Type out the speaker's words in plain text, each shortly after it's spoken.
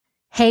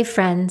Hey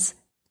friends,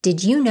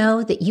 did you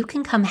know that you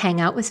can come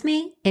hang out with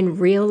me in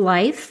real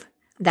life?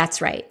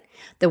 That's right.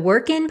 The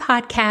Work In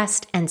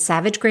podcast and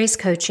Savage Grace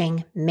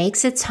Coaching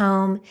makes its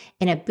home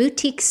in a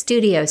boutique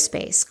studio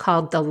space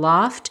called The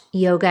Loft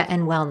Yoga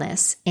and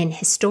Wellness in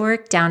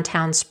historic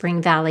downtown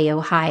Spring Valley,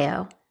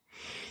 Ohio.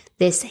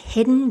 This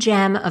hidden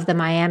gem of the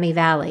Miami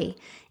Valley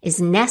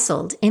is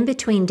nestled in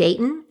between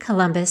Dayton,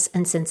 Columbus,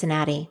 and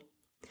Cincinnati.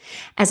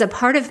 As a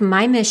part of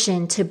my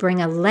mission to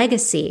bring a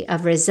legacy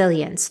of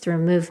resilience through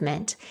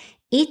movement,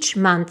 each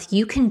month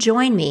you can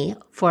join me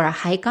for a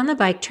hike on the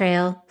bike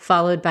trail,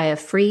 followed by a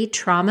free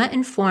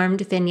trauma-informed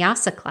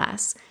vinyasa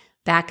class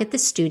back at the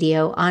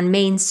studio on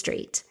Main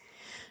Street.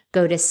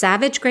 Go to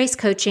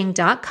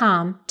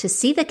savagegracecoaching.com to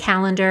see the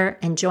calendar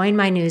and join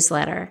my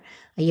newsletter,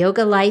 A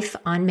Yoga Life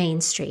on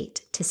Main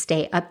Street, to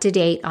stay up to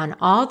date on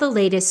all the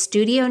latest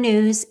studio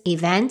news,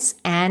 events,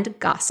 and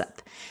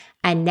gossip.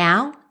 And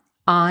now,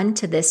 on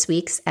to this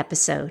week's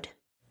episode.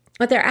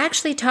 What they're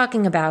actually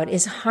talking about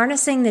is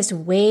harnessing this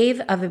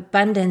wave of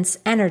abundance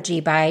energy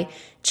by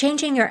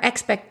changing your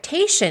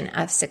expectation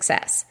of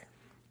success.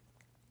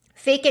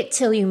 Fake it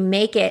till you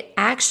make it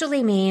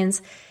actually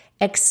means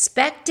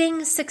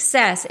expecting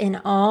success in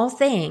all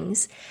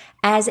things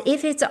as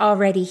if it's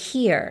already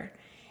here.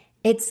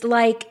 It's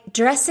like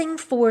dressing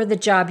for the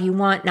job you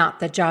want,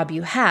 not the job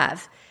you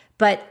have,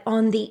 but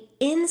on the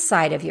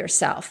inside of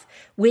yourself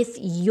with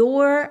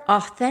your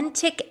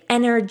authentic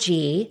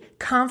energy,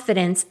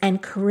 confidence,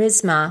 and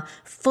charisma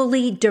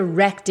fully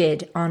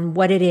directed on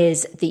what it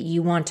is that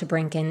you want to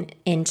bring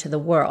into the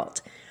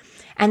world.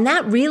 And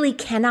that really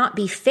cannot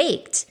be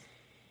faked,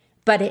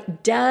 but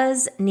it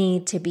does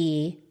need to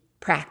be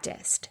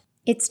practiced.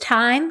 It's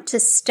time to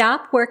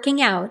stop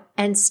working out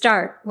and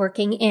start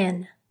working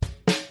in.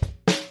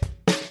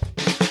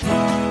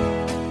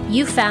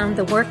 You found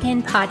the Work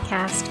In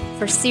podcast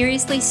for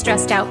seriously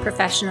stressed out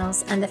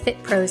professionals and the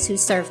fit pros who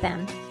serve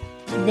them.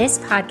 This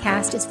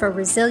podcast is for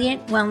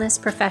resilient wellness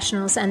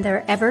professionals and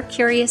their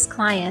ever-curious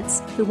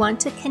clients who want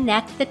to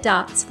connect the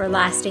dots for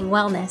lasting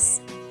wellness.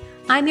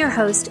 I'm your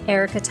host,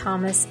 Erica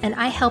Thomas, and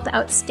I help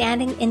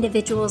outstanding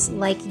individuals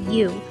like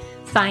you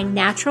find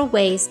natural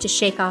ways to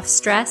shake off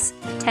stress,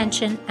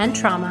 tension, and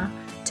trauma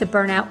to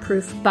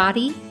burnout-proof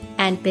body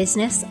and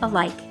business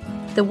alike.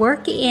 The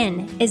Work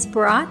In is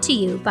brought to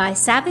you by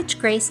Savage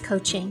Grace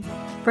Coaching,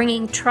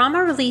 bringing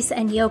trauma release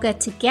and yoga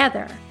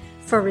together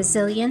for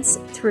resilience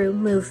through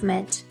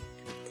movement.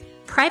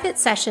 Private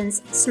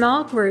sessions,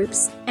 small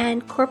groups,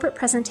 and corporate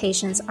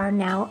presentations are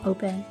now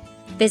open.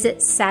 Visit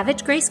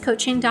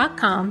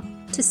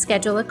savagegracecoaching.com to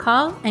schedule a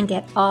call and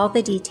get all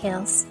the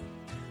details.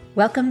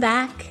 Welcome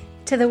back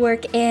to The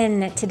Work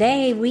In.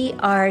 Today we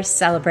are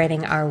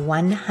celebrating our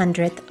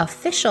 100th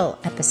official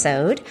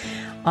episode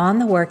on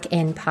the Work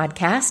In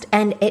podcast,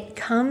 and it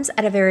comes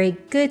at a very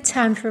good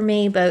time for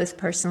me, both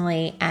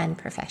personally and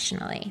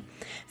professionally.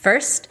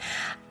 First,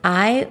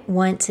 I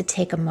want to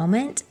take a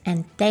moment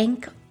and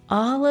thank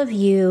all of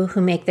you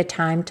who make the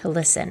time to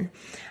listen.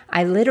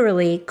 I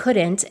literally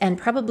couldn't and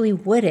probably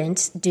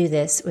wouldn't do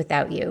this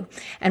without you.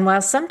 And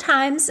while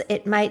sometimes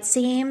it might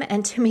seem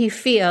and to me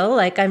feel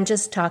like I'm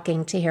just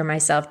talking to hear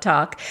myself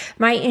talk,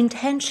 my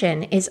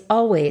intention is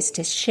always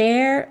to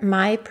share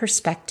my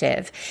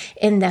perspective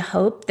in the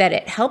hope that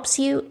it helps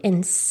you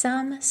in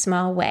some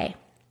small way.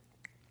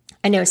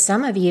 I know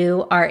some of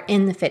you are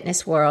in the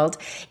fitness world,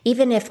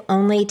 even if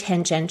only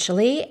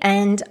tangentially,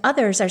 and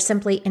others are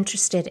simply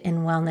interested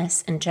in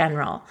wellness in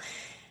general.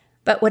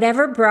 But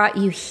whatever brought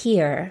you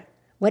here,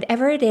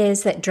 whatever it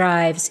is that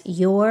drives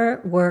your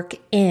work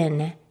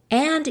in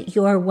and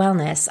your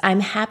wellness,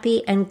 I'm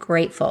happy and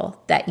grateful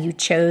that you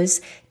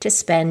chose to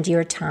spend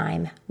your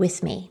time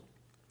with me.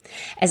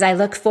 As I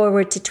look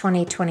forward to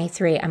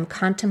 2023, I'm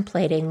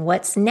contemplating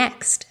what's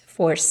next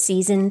for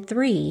season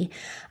 3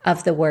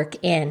 of the Work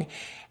In,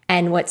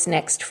 and what's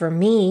next for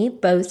me,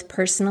 both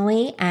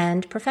personally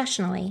and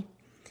professionally.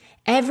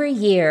 Every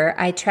year,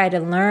 I try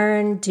to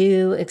learn,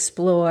 do,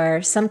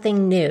 explore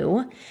something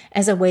new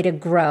as a way to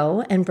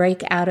grow and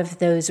break out of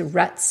those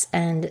ruts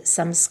and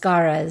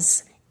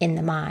samskaras in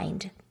the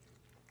mind.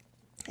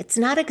 It's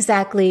not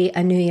exactly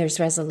a New Year's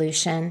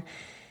resolution,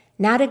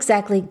 not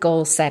exactly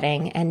goal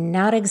setting, and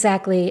not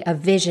exactly a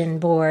vision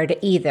board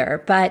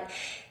either, but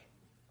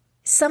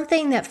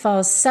something that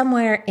falls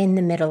somewhere in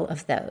the middle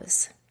of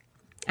those.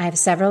 I have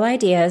several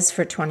ideas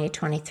for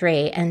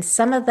 2023, and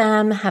some of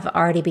them have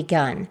already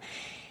begun.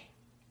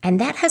 And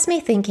that has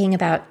me thinking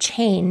about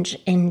change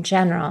in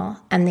general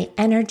and the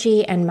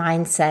energy and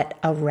mindset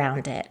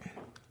around it.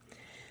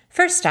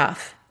 First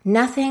off,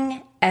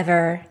 nothing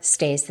ever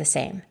stays the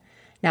same.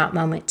 Not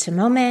moment to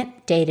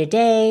moment, day to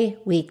day,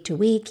 week to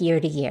week, year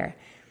to year.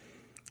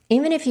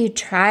 Even if you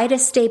try to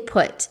stay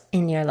put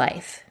in your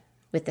life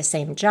with the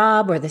same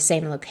job or the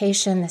same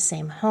location, the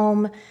same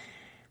home,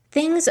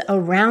 things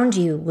around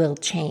you will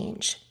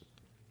change.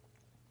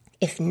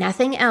 If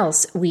nothing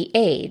else, we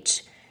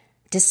age,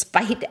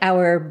 despite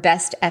our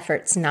best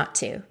efforts not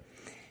to.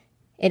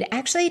 It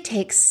actually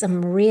takes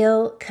some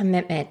real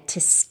commitment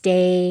to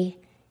stay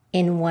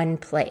in one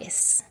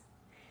place.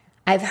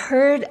 I've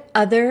heard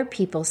other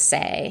people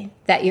say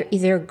that you're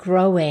either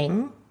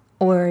growing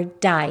or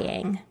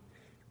dying.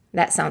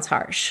 That sounds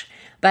harsh.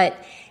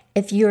 But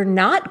if you're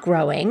not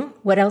growing,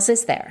 what else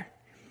is there?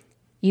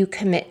 You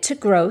commit to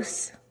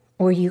growth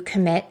or you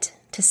commit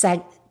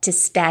to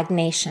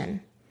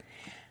stagnation.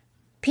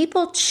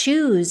 People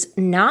choose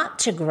not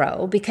to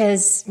grow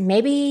because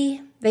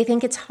maybe they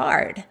think it's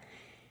hard.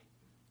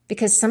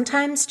 Because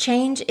sometimes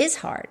change is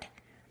hard.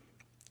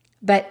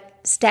 But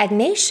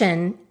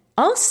stagnation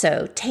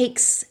also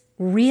takes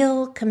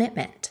real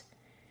commitment.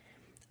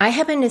 I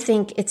happen to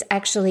think it's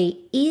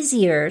actually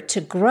easier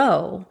to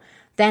grow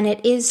than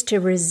it is to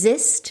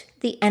resist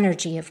the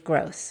energy of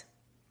growth.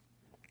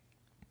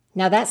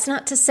 Now, that's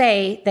not to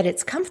say that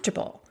it's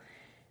comfortable,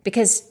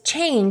 because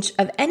change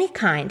of any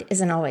kind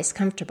isn't always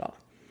comfortable.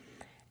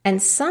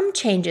 And some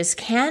changes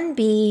can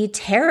be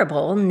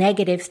terrible,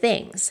 negative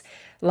things.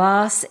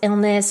 Loss,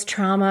 illness,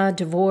 trauma,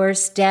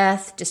 divorce,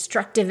 death,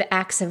 destructive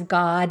acts of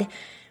God.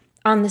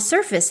 On the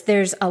surface,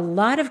 there's a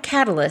lot of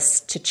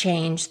catalysts to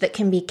change that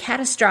can be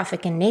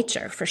catastrophic in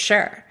nature, for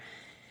sure.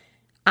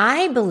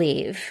 I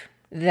believe,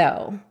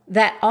 though,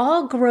 that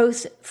all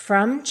growth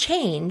from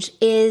change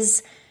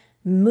is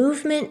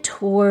movement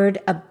toward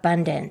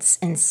abundance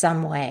in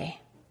some way.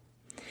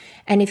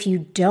 And if you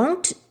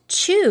don't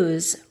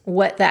choose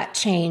what that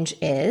change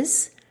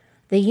is,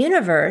 the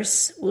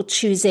universe will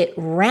choose it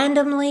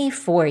randomly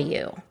for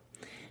you,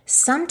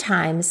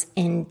 sometimes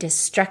in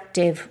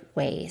destructive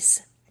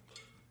ways.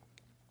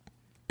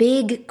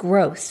 Big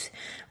growth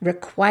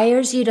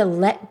requires you to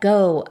let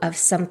go of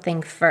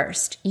something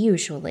first,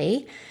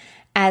 usually,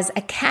 as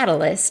a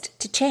catalyst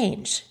to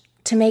change,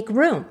 to make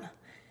room.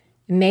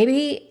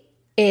 Maybe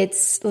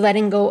it's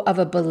letting go of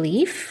a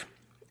belief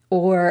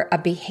or a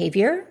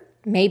behavior,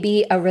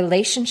 maybe a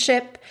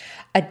relationship,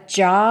 a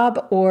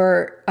job,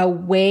 or a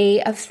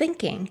way of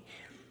thinking.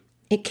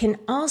 It can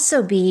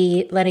also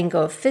be letting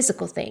go of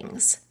physical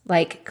things,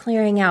 like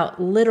clearing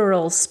out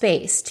literal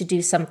space to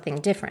do something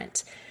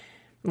different,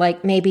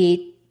 like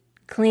maybe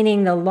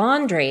cleaning the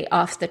laundry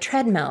off the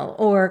treadmill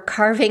or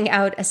carving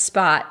out a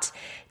spot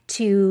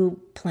to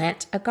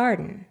plant a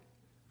garden.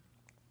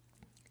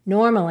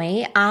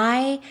 Normally,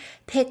 I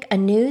pick a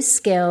new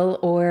skill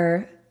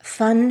or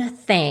fun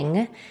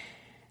thing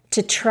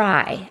to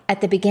try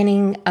at the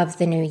beginning of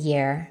the new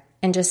year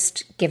and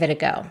just give it a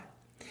go.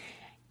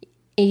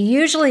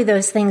 Usually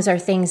those things are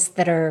things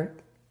that are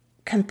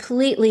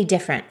completely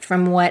different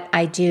from what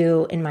I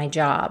do in my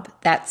job.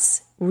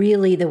 That's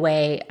really the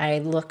way I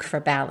look for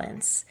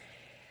balance.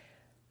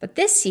 But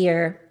this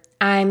year,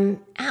 I'm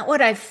at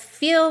what I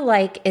feel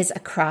like is a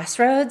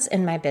crossroads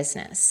in my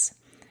business,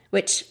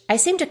 which I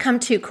seem to come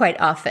to quite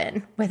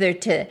often, whether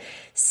to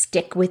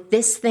stick with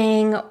this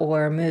thing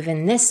or move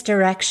in this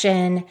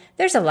direction.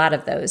 There's a lot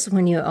of those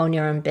when you own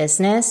your own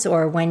business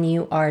or when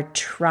you are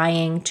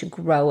trying to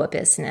grow a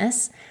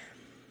business.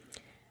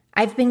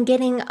 I've been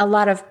getting a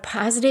lot of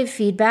positive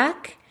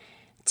feedback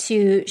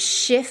to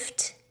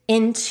shift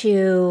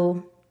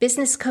into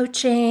business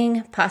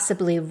coaching,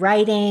 possibly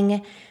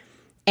writing,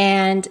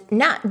 and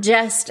not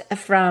just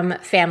from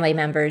family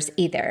members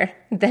either.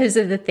 Those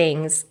are the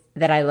things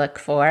that I look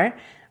for,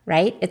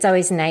 right? It's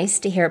always nice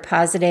to hear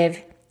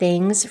positive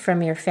things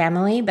from your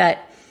family, but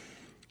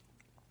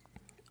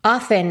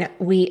often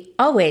we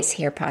always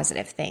hear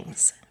positive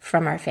things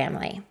from our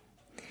family.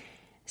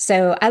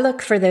 So I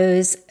look for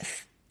those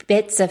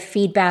bits of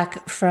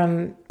feedback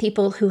from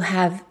people who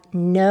have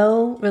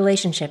no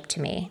relationship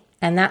to me,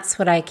 and that's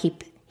what I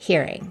keep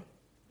hearing.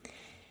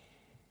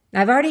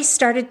 I've already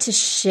started to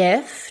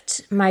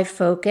shift my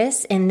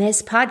focus in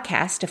this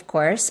podcast, of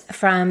course,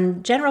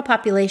 from general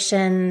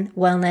population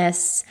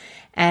wellness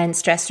and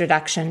stress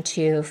reduction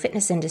to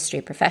fitness industry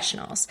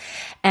professionals.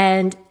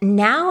 And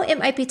now it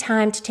might be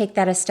time to take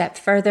that a step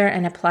further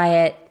and apply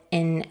it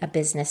in a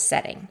business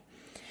setting.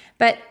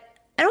 But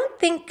I don't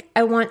think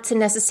I want to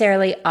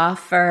necessarily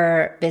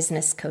offer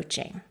business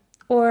coaching,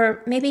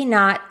 or maybe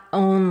not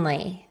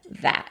only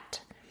that.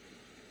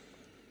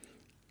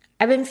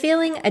 I've been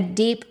feeling a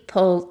deep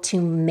pull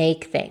to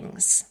make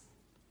things.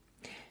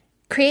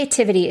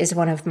 Creativity is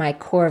one of my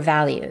core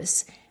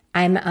values.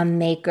 I'm a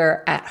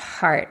maker at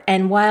heart.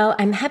 And while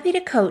I'm happy to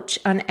coach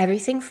on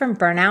everything from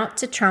burnout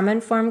to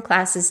trauma-informed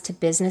classes to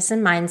business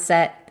and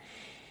mindset,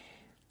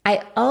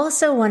 I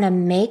also want to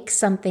make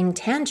something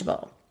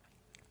tangible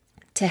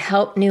to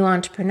help new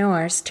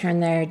entrepreneurs turn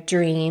their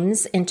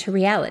dreams into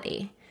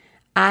reality.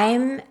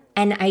 I'm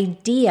an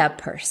idea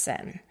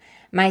person.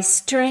 My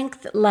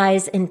strength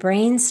lies in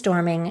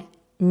brainstorming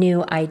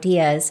new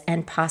ideas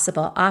and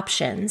possible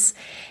options.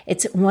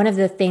 It's one of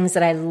the things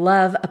that I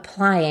love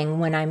applying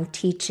when I'm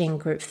teaching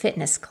group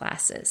fitness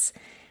classes.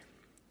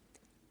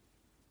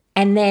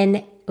 And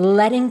then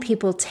letting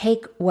people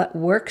take what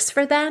works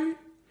for them,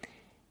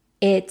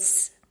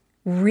 it's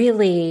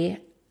really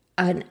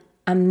an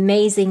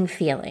amazing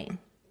feeling.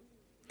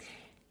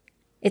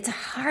 It's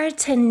hard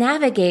to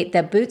navigate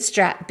the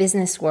bootstrap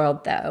business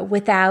world, though,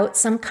 without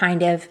some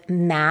kind of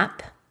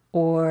map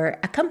or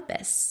a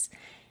compass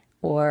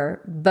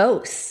or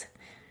both.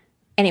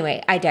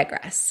 Anyway, I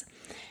digress.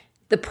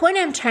 The point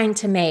I'm trying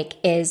to make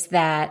is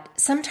that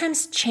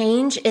sometimes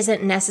change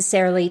isn't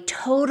necessarily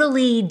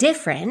totally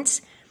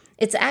different.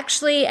 It's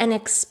actually an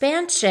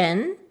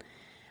expansion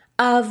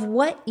of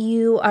what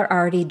you are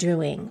already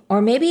doing,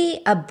 or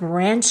maybe a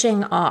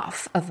branching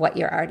off of what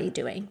you're already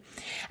doing.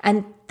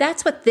 And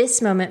that's what this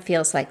moment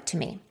feels like to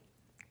me.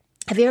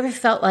 Have you ever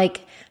felt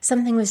like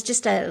something was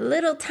just a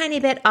little tiny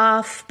bit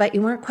off, but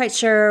you weren't quite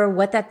sure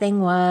what that thing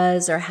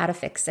was or how to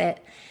fix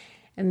it?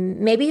 And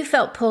maybe you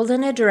felt pulled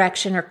in a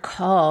direction or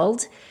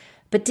called,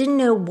 but didn't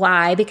know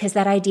why because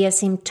that idea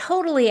seemed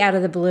totally out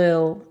of the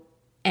blue,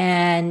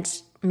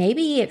 and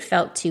maybe it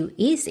felt too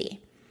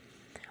easy.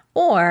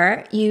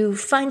 Or you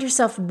find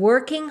yourself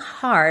working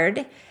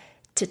hard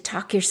to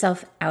talk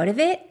yourself out of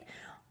it,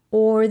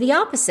 or the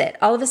opposite.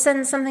 All of a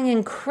sudden, something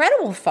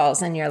incredible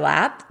falls in your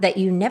lap that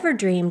you never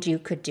dreamed you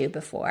could do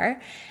before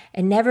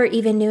and never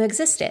even knew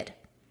existed.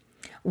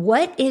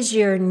 What is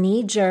your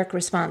knee-jerk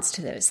response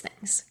to those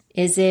things?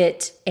 Is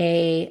it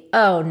a,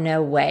 oh,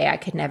 no way, I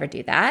could never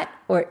do that?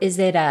 Or is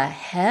it a,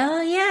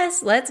 hell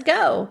yes, let's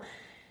go?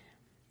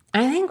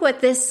 I think what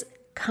this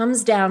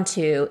comes down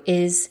to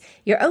is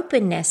your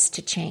openness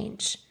to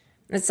change.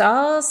 It's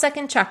all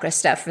second chakra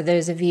stuff for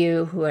those of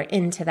you who are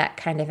into that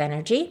kind of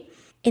energy.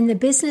 In the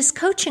business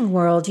coaching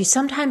world, you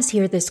sometimes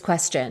hear this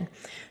question: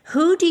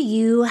 who do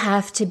you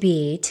have to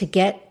be to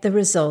get the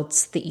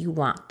results that you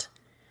want?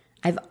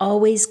 I've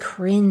always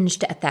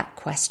cringed at that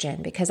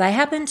question because I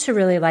happen to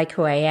really like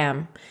who I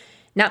am.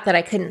 Not that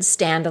I couldn't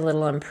stand a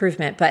little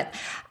improvement, but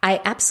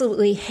I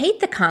absolutely hate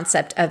the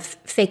concept of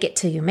fake it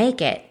till you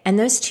make it. And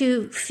those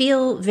two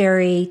feel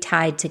very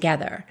tied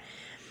together.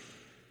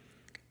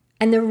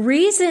 And the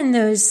reason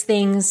those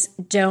things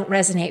don't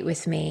resonate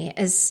with me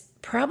is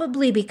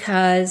probably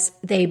because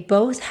they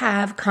both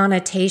have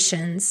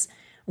connotations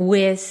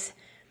with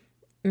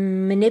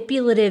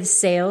manipulative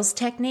sales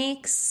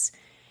techniques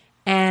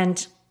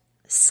and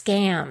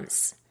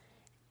scams.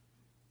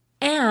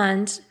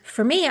 And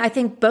for me, I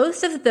think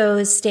both of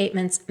those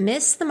statements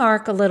miss the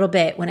mark a little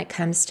bit when it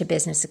comes to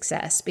business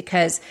success,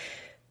 because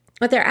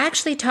what they're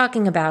actually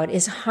talking about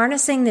is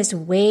harnessing this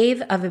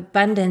wave of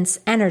abundance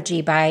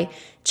energy by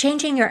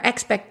changing your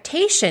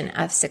expectation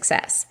of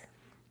success.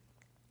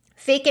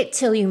 Fake it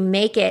till you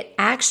make it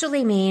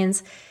actually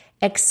means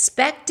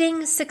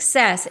expecting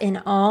success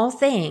in all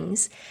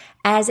things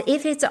as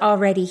if it's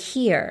already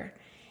here.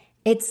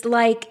 It's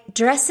like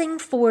dressing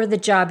for the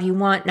job you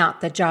want,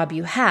 not the job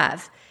you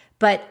have,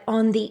 but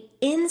on the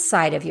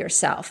inside of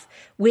yourself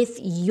with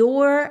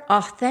your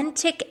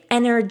authentic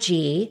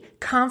energy,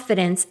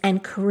 confidence,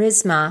 and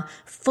charisma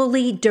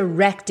fully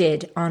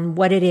directed on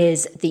what it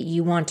is that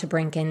you want to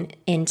bring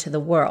into the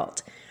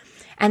world.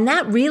 And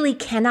that really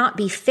cannot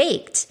be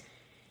faked,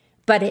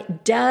 but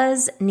it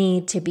does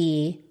need to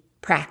be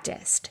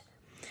practiced.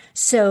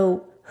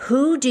 So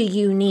who do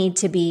you need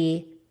to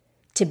be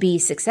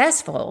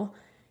successful,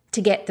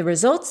 to get the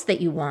results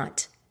that you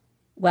want?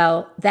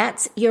 Well,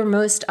 that's your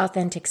most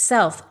authentic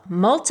self,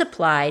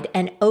 multiplied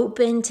and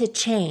open to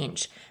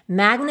change,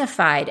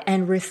 magnified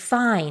and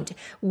refined,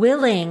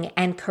 willing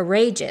and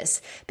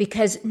courageous,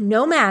 because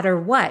no matter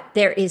what,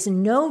 there is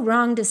no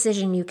wrong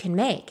decision you can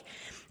make.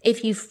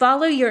 If you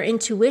follow your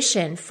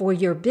intuition for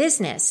your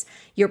business,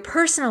 your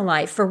personal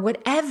life, for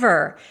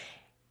whatever,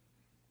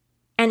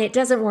 and it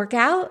doesn't work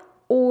out,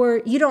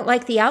 or you don't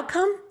like the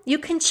outcome, you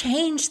can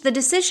change the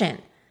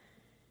decision.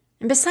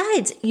 And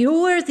besides,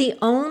 you're the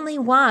only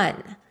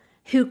one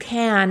who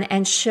can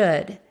and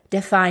should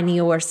define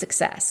your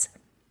success.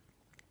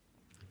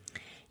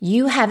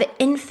 You have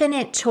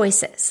infinite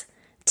choices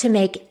to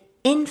make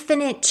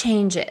infinite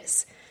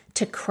changes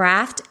to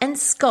craft and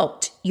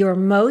sculpt your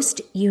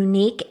most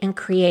unique and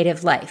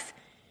creative life.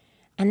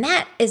 And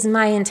that is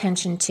my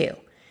intention too,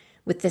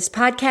 with this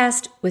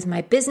podcast, with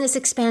my business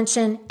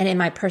expansion, and in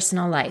my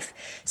personal life.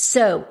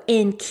 So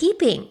in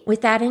keeping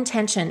with that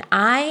intention,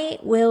 I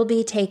will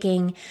be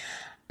taking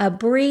a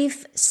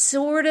brief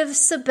sort of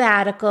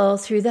sabbatical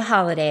through the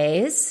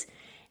holidays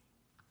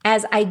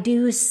as I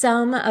do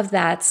some of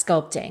that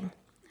sculpting,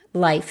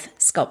 life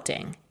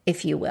sculpting,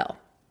 if you will.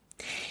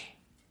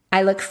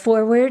 I look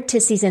forward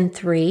to season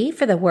 3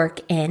 for the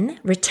work in,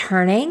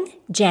 returning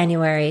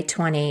January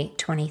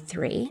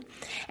 2023.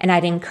 And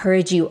I'd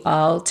encourage you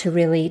all to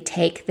really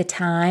take the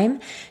time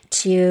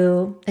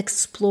to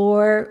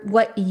explore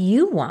what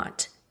you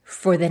want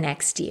for the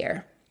next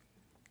year.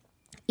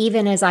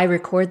 Even as I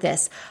record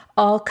this,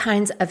 all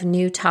kinds of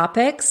new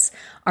topics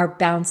are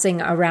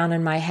bouncing around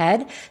in my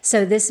head.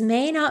 So this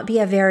may not be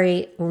a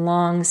very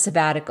long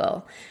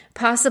sabbatical,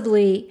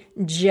 possibly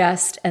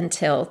just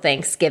until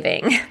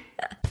Thanksgiving.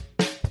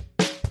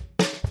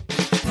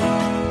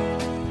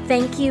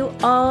 Thank you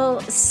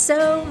all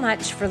so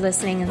much for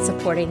listening and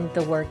supporting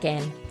the work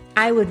in.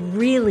 I would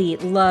really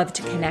love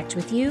to connect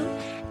with you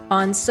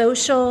on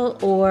social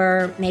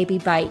or maybe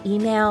by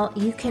email,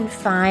 you can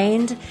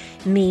find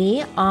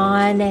me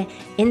on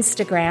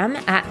Instagram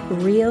at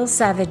Real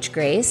Savage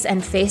Grace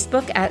and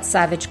Facebook at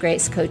Savage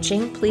Grace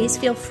Coaching. Please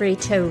feel free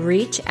to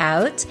reach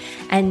out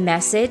and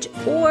message,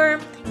 or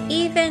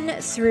even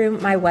through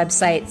my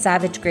website,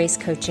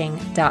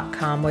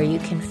 savagegracecoaching.com, where you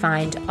can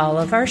find all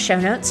of our show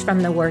notes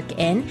from the Work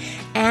In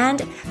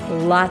and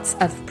lots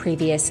of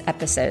previous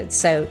episodes.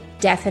 So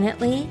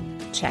definitely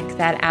check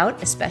that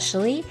out,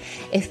 especially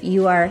if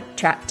you are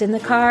trapped in the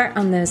car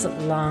on those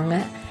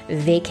long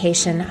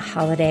vacation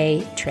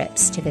holiday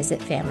trips to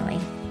visit family.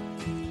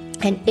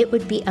 And it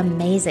would be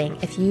amazing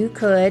if you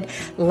could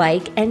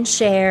like and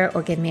share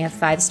or give me a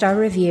 5-star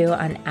review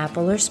on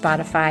Apple or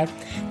Spotify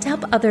to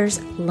help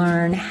others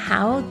learn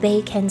how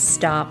they can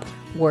stop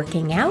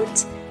working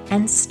out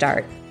and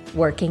start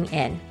working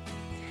in.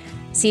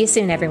 See you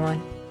soon,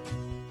 everyone.